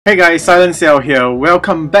Hey guys, SilentCiel here.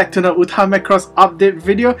 Welcome back to the MacrossF update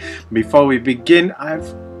video. Before we begin,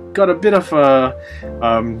 I've got a bit of a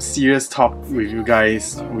serious talk with you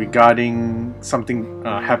guys regarding something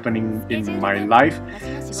happening in my life.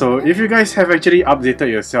 So if you guys have actually updated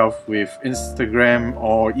yourself with Instagram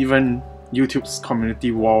or even YouTube's community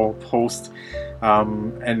wall post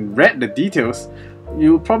and read the details,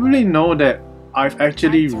 you probably know that I've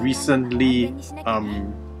actually recently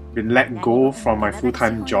been let go from my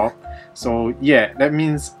full-time job. So yeah, that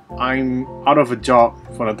means I'm out of a job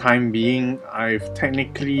for the time being. I've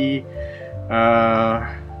technically got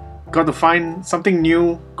to find something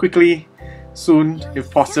new quickly, soon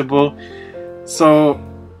if possible. So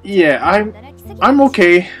yeah, I'm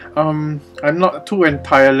okay. I'm not too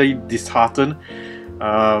entirely disheartened.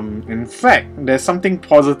 In fact, there's something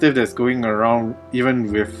positive that's going around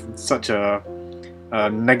even with such a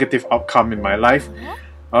negative outcome in my life.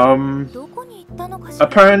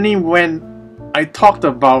 Apparently when I talked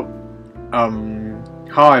about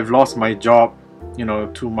how I've lost my job, you know,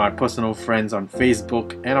 to my personal friends on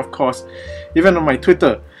Facebook and of course even on my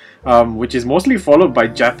Twitter, which is mostly followed by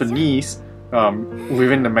Japanese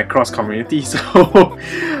within the Macross community, so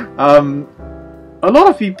a lot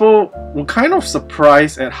of people were kind of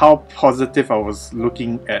surprised at how positive I was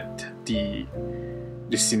looking at the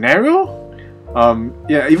scenario.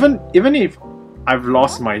 Yeah, even if I've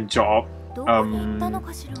lost my job,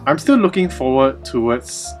 I'm still looking forward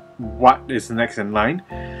towards what is next in line.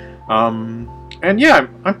 And yeah,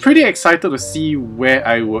 I'm pretty excited to see where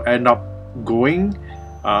I will end up going.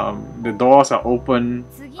 The doors are open,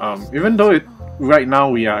 even though right now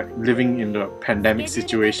we are living in the pandemic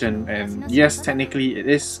situation, and yes, technically it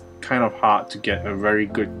is kind of hard to get a very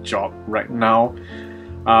good job right now.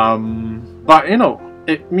 But you know,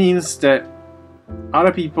 it means that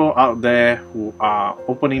other people out there who are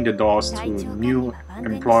opening the doors to new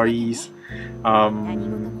employees,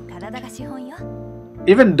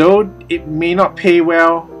 even though it may not pay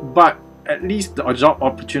well, but at least the job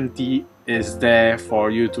opportunity is there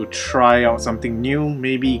for you to try out something new,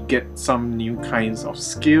 maybe get some new kinds of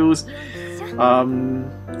skills.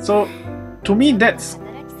 So to me that's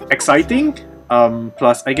exciting.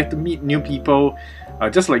 Plus I get to meet new people,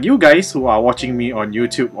 just like you guys who are watching me on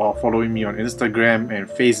YouTube or following me on Instagram and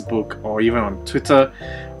Facebook or even on Twitter.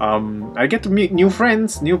 I get to meet new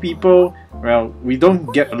friends, new people. Well, we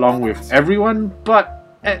don't get along with everyone,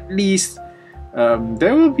 but at least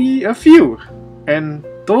there will be a few, and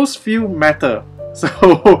those few matter.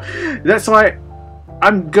 So that's why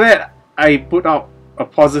I'm glad I put out a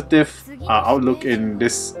positive outlook in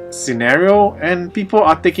this scenario, and people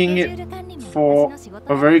are taking it for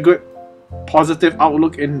a very good positive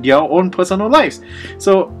outlook in their own personal lives.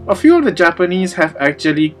 So a few of the Japanese have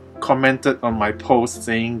actually commented on my post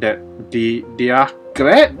saying that they are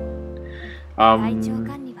glad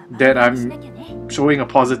that I'm showing a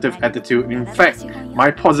positive attitude. In fact,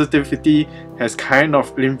 my positivity has kind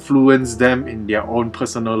of influenced them in their own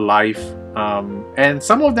personal life, and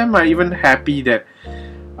some of them are even happy that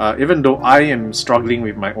even though I am struggling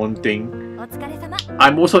with my own thing,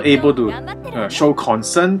 I'm also able to show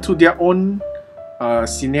concern to their own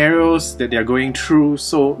scenarios that they're going through.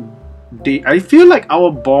 So I feel like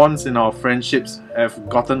our bonds and our friendships have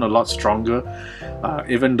gotten a lot stronger,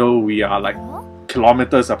 even though we are like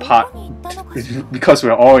kilometers apart because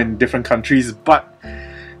we're all in different countries. But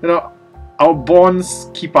you know, our bonds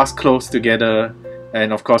keep us close together,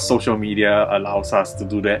 and of course social media allows us to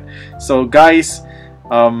do that. So guys,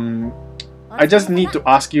 I just need to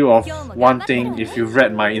ask you of one thing. If you've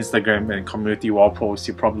read my Instagram and community wall posts,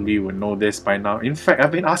 you probably would know this by now. In fact,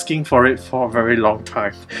 I've been asking for it for a very long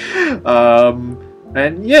time.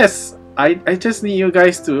 And yes, I just need you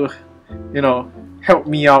guys to, you know, help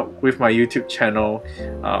me out with my YouTube channel.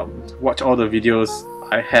 Watch all the videos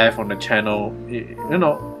I have on the channel, you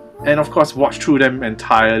know, and of course watch through them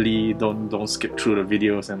entirely. Don't skip through the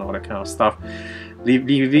videos and all that kind of stuff.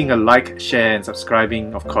 Leaving a like, share and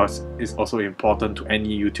subscribing of course is also important to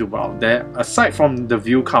any YouTuber out there, aside from the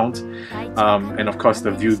view count and of course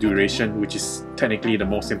the view duration, which is technically the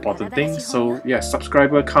most important thing. So yeah,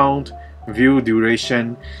 subscriber count, view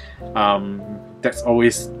duration, that's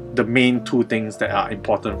always the main two things that are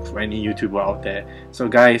important for any YouTuber out there. So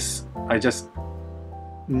guys, I just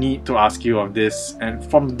need to ask you of this, and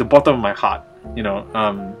from the bottom of my heart, you know,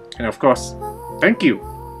 and of course thank you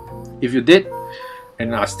if you did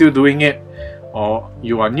and are still doing it, or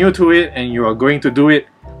you are new to it and you are going to do it.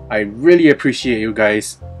 I really appreciate you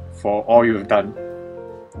guys for all you've done,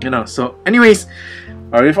 you know. So anyways,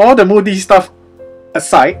 with all the moody stuff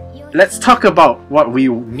aside, let's talk about what we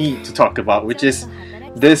need to talk about, which is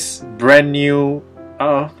this brand new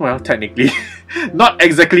well, technically, not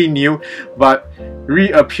exactly new, but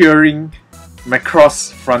reappearing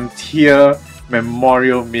MacrossF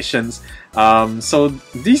Memorial Missions. So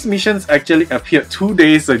these missions actually appeared 2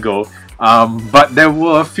 days ago, but there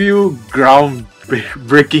were a few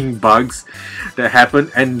groundbreaking bugs that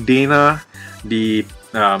happened, and Dana, the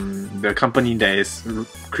company that is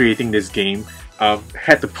creating this game,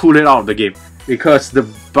 had to pull it out of the game because the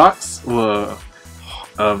bugs were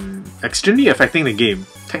extremely affecting the game.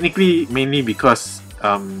 Technically, mainly because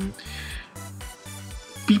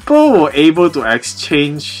people were able to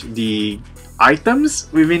exchange the items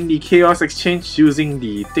within the Chaos Exchange using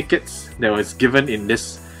the tickets that was given in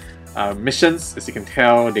this missions. As you can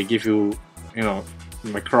tell, they give you,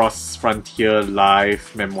 MacrossF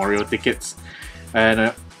Live Memorial tickets,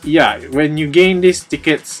 and yeah, when you gain these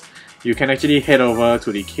tickets, you can actually head over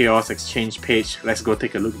to the Chaos Exchange page. Let's go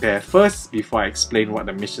take a look there first before I explain what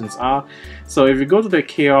the missions are. So if you go to the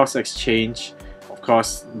Chaos Exchange, of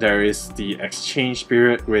course, there is the exchange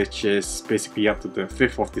period, which is basically up to the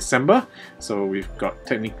 5th of December. So we've got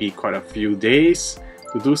technically quite a few days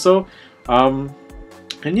to do so.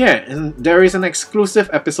 And yeah, and there is an exclusive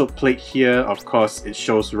episode plate here. Of course, it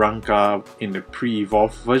shows Ranka in the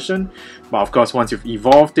pre-evolved version, but of course, once you've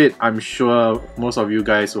evolved it, I'm sure most of you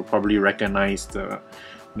guys will probably recognize the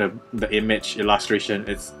image illustration.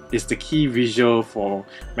 It's the key visual for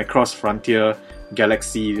MacrossF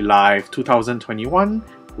Galaxy Live 2021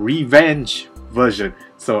 Revenge version.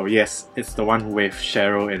 So yes, it's the one with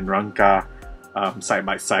Cheryl and Ranka side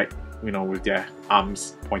by side, with their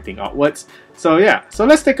arms pointing outwards. So yeah, so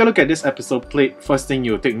let's take a look at this episode plate. First thing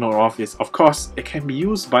you'll take note of is, of course, it can be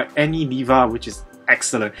used by any diva, which is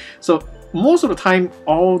excellent. So most of the time,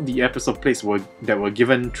 all the episode plates that were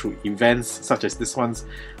given through events such as this ones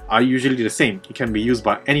are usually the same. It can be used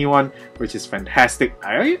by anyone, which is fantastic.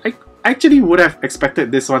 I actually would have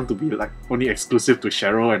expected this one to be like only exclusive to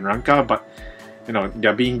Cheryl and Ranka, but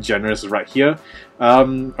they're being generous right here.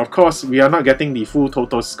 Of course, we are not getting the full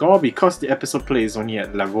total score because the episode plate is only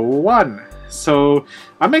at level 1. So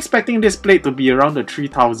I'm expecting this plate to be around the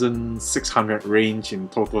 3600 range in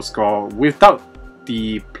total score without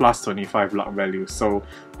the plus 25 luck value. So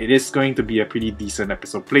it is going to be a pretty decent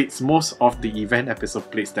episode plates. Most of the event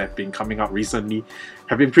episode plates that have been coming out recently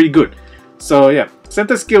have been pretty good. So yeah,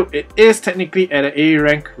 SilentCiel, it is technically at an A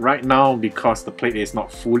rank right now because the plate is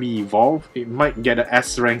not fully evolved. It might get an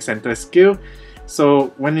S rank SilentCiel. So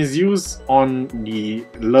when it's used on the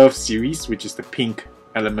Love series, which is the pink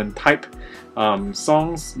element type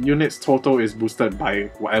songs, units total is boosted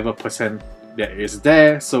by whatever percent that is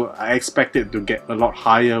there. So I expect it to get a lot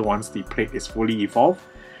higher once the plate is fully evolved.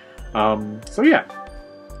 So yeah.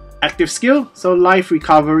 Active skill, so life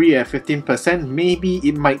recovery at 15%, maybe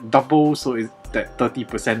it might double, so it's that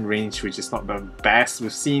 30% range, which is not the best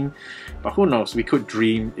we've seen, but who knows, we could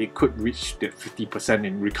dream it could reach that 50%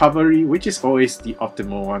 in recovery, which is always the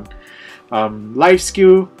optimal one. Life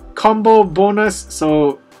skill, combo bonus,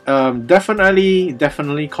 so definitely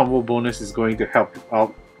combo bonus is going to help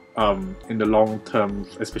out in the long term,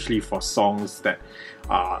 especially for songs that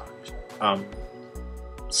are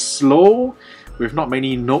slow, with not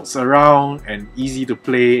many notes around and easy to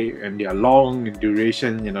play, and they are long in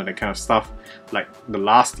duration, that kind of stuff. Like the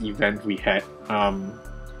last event we had,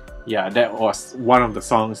 yeah, that was one of the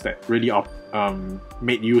songs that really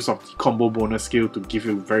made use of the combo bonus skill to give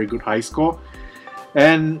you a very good high score.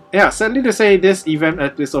 And yeah, sadly to say, this event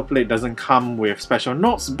episode plate doesn't come with special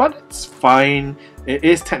notes, but it's fine. It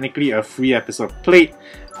is technically a free episode plate.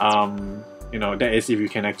 That is if you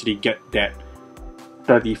can actually get that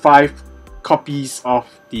 35 copies of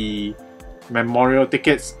the memorial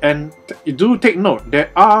tickets. And do take note, there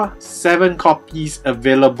are 7 copies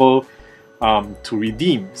available to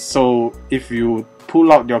redeem. So if you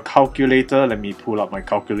pull out your calculator, let me pull out my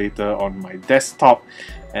calculator on my desktop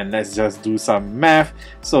and let's just do some math.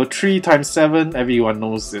 So 3 times 7, everyone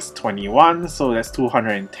knows, is 21, so that's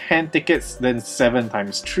 210 tickets. Then 7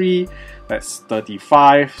 times 3, that's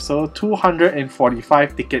 35, so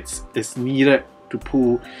 245 tickets is needed to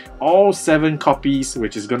pull all 7 copies,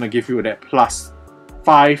 which is going to give you that plus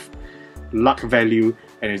 5 luck value,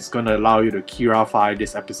 and it's going to allow you to Kirafy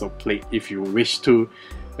this episode plate if you wish to.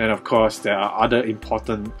 Then of course there are other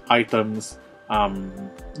important items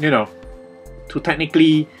to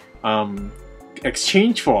technically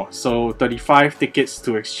exchange for. So 35 tickets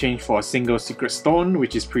to exchange for a single secret stone,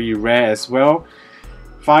 which is pretty rare as well.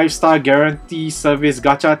 5-star guarantee service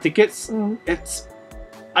gacha tickets,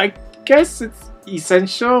 I guess it's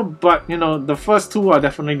essential, but the first 2 are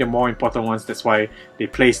definitely the more important ones. That's why they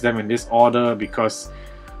place them in this order, because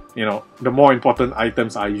you know, the more important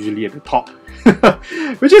items are usually at the top.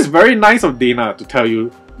 Which is very nice of Dana to tell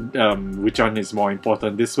you which one is more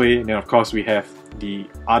important this way. And then of course we have the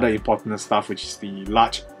other important stuff, which is the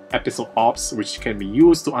large episode orbs, which can be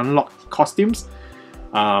used to unlock costumes.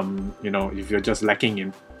 You know, if you're just lacking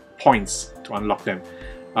in points to unlock them.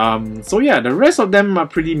 So yeah, the rest of them are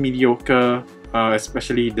pretty mediocre,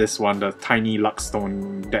 especially this one, the tiny luck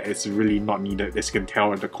stone, that is really not needed. As you can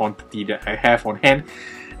tell, the quantity that I have on hand,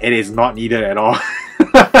 it is not needed at all.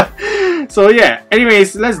 So yeah,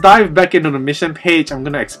 anyways, let's dive back into the mission page. I'm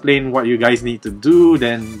gonna explain what you guys need to do,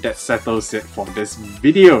 then that settles it for this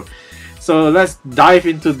video. So let's dive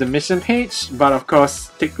into the mission page, but of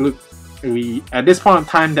course, take a look. At this point in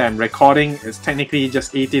time that I'm recording, it's technically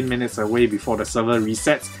just 18 minutes away before the server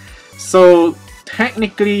resets. So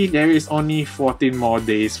technically, there is only 14 more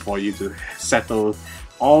days for you to settle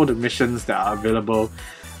all the missions that are available.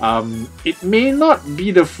 It may not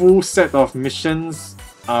be the full set of missions,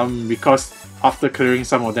 because after clearing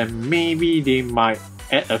some of them, maybe they might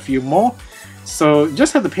add a few more. So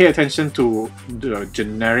just have to pay attention to the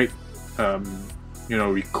generic, you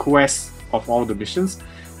know, requests of all the missions.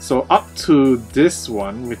 So up to this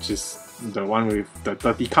one, which is the one with the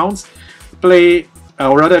 30 counts, play,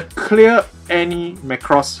 or rather clear any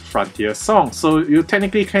Macross Frontier song. So you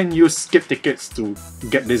technically can use skip tickets to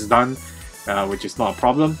get this done, which is not a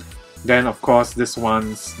problem. Then of course this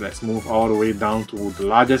one's, let's move all the way down to the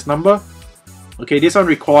largest number. Okay, this one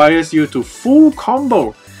requires you to full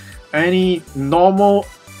combo any normal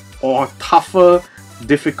or tougher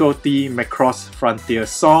difficulty Macross Frontier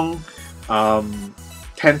song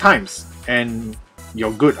 10 times and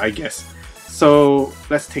you're good, I guess. So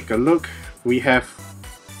let's take a look. We have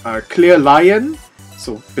Clear Lion,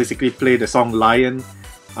 so basically play the song Lion.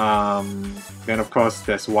 Then of course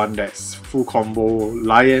there's one that's full combo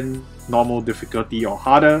Lion, normal difficulty or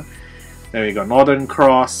harder. Then we got Northern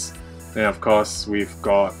Cross. Then of course we've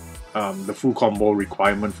got the full combo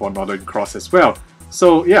requirement for Northern Cross as well.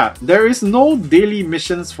 So yeah, there is no daily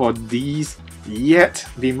missions for these yet.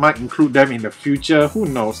 They might include them in the future, who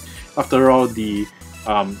knows. After all, the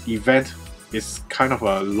event is kind of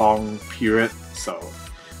a long period, so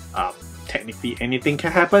technically anything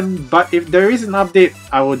can happen. But if there is an update,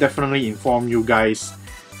 I will definitely inform you guys,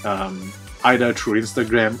 either through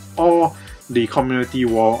Instagram or the community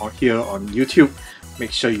wall here on YouTube.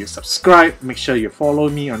 Make sure you subscribe, make sure you follow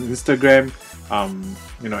me on Instagram,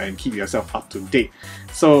 you know, and keep yourself up to date.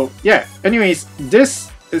 So yeah, anyways, this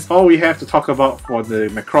is all we have to talk about for the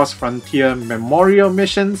Macross Frontier Memorial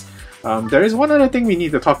Missions. There is one other thing we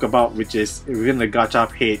need to talk about, which is within the gacha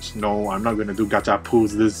page. No, I'm not going to do gacha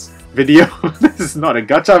pulls this video. This is not a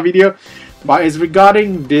gacha video, but it's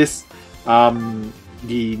regarding this, the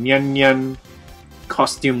Nyan Nyan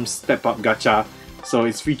costume step up gacha. So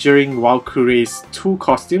it's featuring Valkyrie's 2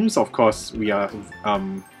 costumes. Of course, we are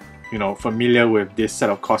you know, familiar with this set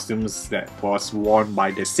of costumes that was worn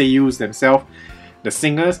by the seiyus themselves, the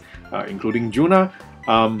singers, including Juna,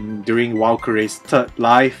 during Valkyrie's 3rd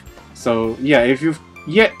live. So yeah, if you've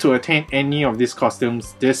yet to attain any of these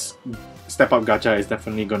costumes, this step up gacha is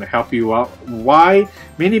definitely going to help you out. Why?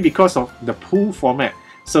 Mainly because of the pool format.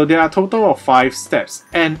 So there are a total of 5 steps,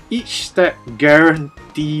 and each step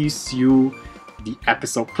guarantees you the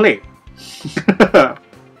episode play.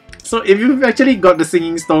 So if you've actually got the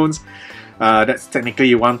singing stones, that's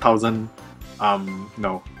technically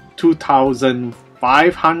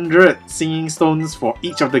 2,500 singing stones for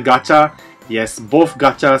each of the gacha. Yes, both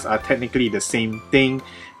gachas are technically the same thing.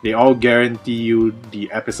 They all guarantee you the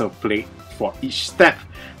episode play for each step.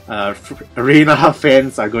 Arena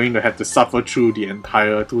fans are going to have to suffer through the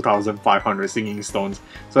entire 2,500 singing stones.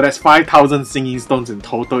 So that's 5,000 singing stones in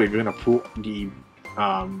total if you're going to pull the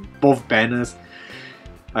both banners.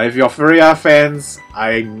 If you're Freya fans,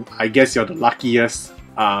 I guess you're the luckiest.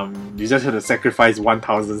 You just have to sacrifice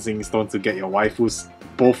 1,000 singing stones to get your waifus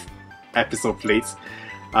both episode plates.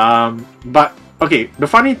 But okay, the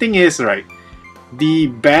funny thing is, right, the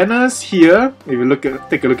banners here, if you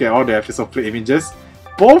take a look at all the episode plate images,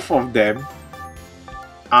 both of them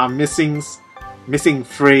are missing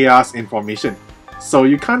Freya's information. So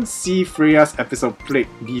you can't see Freya's episode plate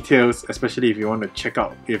details, especially if you want to check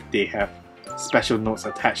out if they have special notes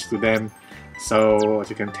attached to them. So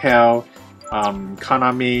as you can tell,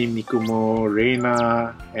 Kaname, Mikumo,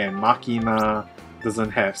 Reina, and Makina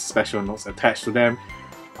doesn't have special notes attached to them.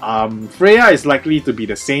 Freya is likely to be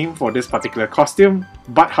the same for this particular costume,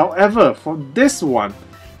 but however, for this one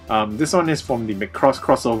is from the Macross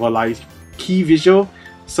Crossover Live key visual.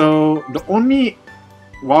 So the only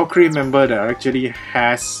Valkyrie member that actually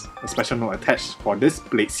has a special note attached for this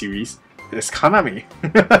Blade series is Kaname.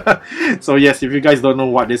 So yes, if you guys don't know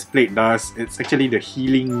what this plate does, it's actually the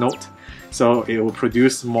healing note. So it will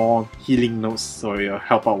produce more healing notes, so it'll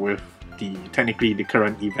help out with technically the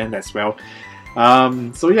current event as well.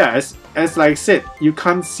 So yeah, as like I said, you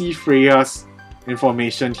can't see Freya's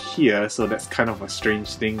information here, so that's kind of a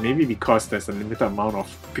strange thing. Maybe because there's a limited amount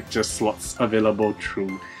of picture slots available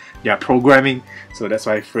through their programming, so that's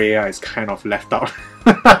why Freya is kind of left out.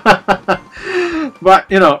 But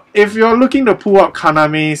you know, if you're looking to pull out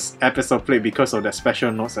Kaname's episode plate because of the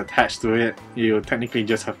special notes attached to it, you technically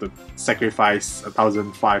just have to sacrifice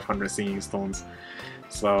 1,500 singing stones.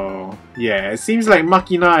 So yeah, it seems like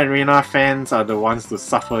Makina and Reina fans are the ones to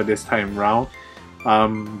suffer this time round.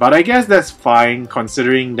 But I guess that's fine,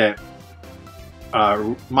 considering that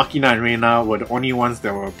Makina and Reina were the only ones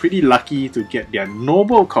that were pretty lucky to get their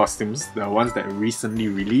noble costumes, the ones that recently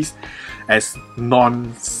released, as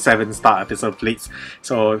non-7-star episode plates.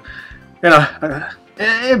 So, you know,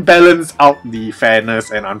 it balanced out the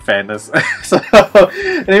fairness and unfairness. So,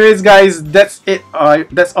 anyways guys, that's it.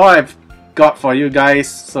 That's all I've got for you guys.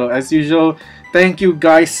 So as usual, thank you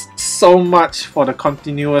guys so much for the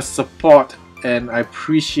continuous support, and I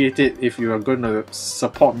appreciate it if you are going to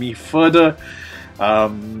support me further,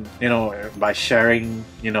 you know, by sharing,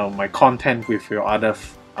 you know, my content with your other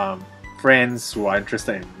friends who are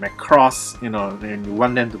interested in Macross, you know, and you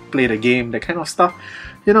want them to play the game, that kind of stuff.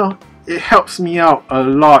 You know, it helps me out a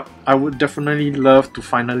lot. I would definitely love to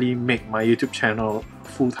finally make my YouTube channel a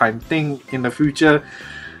full-time thing in the future,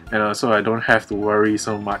 you know, so I don't have to worry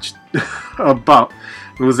so much about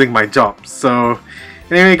losing my job. So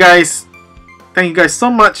anyway guys, thank you guys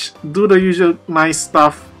so much. Do the usual nice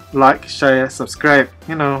stuff, like, share, subscribe,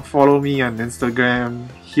 you know, follow me on Instagram,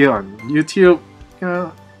 here on YouTube, you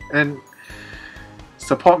know, and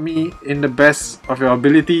support me in the best of your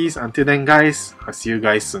abilities. Until then guys, I'll see you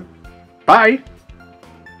guys soon. Bye!